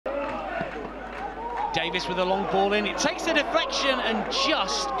Davis with a long ball in. It takes the deflection and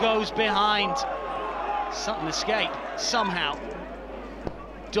just goes behind. Sutton escape somehow.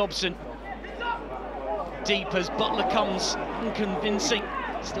 Dobson. Deep as Butler comes. Unconvincing.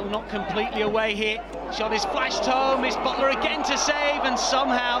 Still not completely away here. Shot is flashed home. It's Butler again to save, and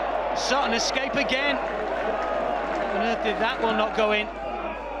somehow Sutton escape again. How on earth did that one not go in?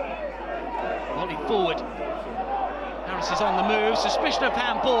 Volley forward. Harris is on the move. Suspicion of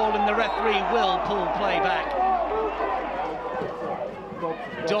handball, and the referee will pull play back.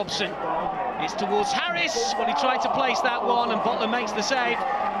 Dobson is towards Harris. Well, he tried to place that one, and Butler makes the save.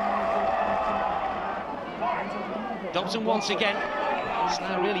 Dobson once again.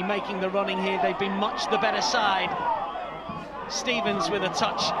 Slough really making the running here. They've been much the better side. Stevens with a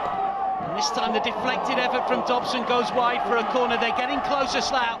touch. And this time the deflected effort from Dobson goes wide for a corner. They're getting closer,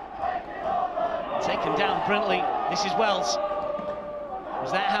 Slough. Taken down brilliantly. This is Wells.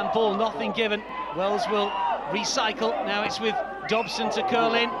 Was that handball? Nothing given. Wells will recycle. Now it's with Dobson to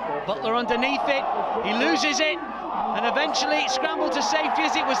curl in. Butler underneath it. He loses it. And eventually scrambled to safety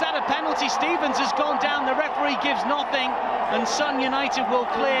as it was that a penalty. Stevens has gone down. The referee gives nothing. And Sutton United will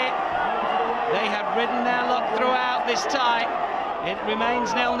clear. They have ridden their luck throughout this tie. It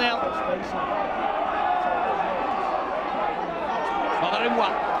remains 0-0.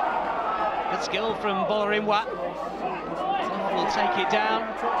 Bolarimwa. Good skill from Bolarimwa. Clough will take it down.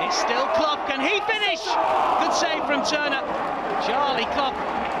 It's still Clough. Can he finish? Good save from Turner. Charlie Clough.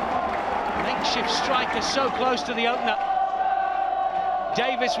 Makeshift striker so close to the opener.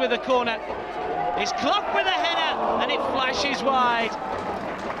 Davis with a corner. It's Clough with a header, and it flashes wide.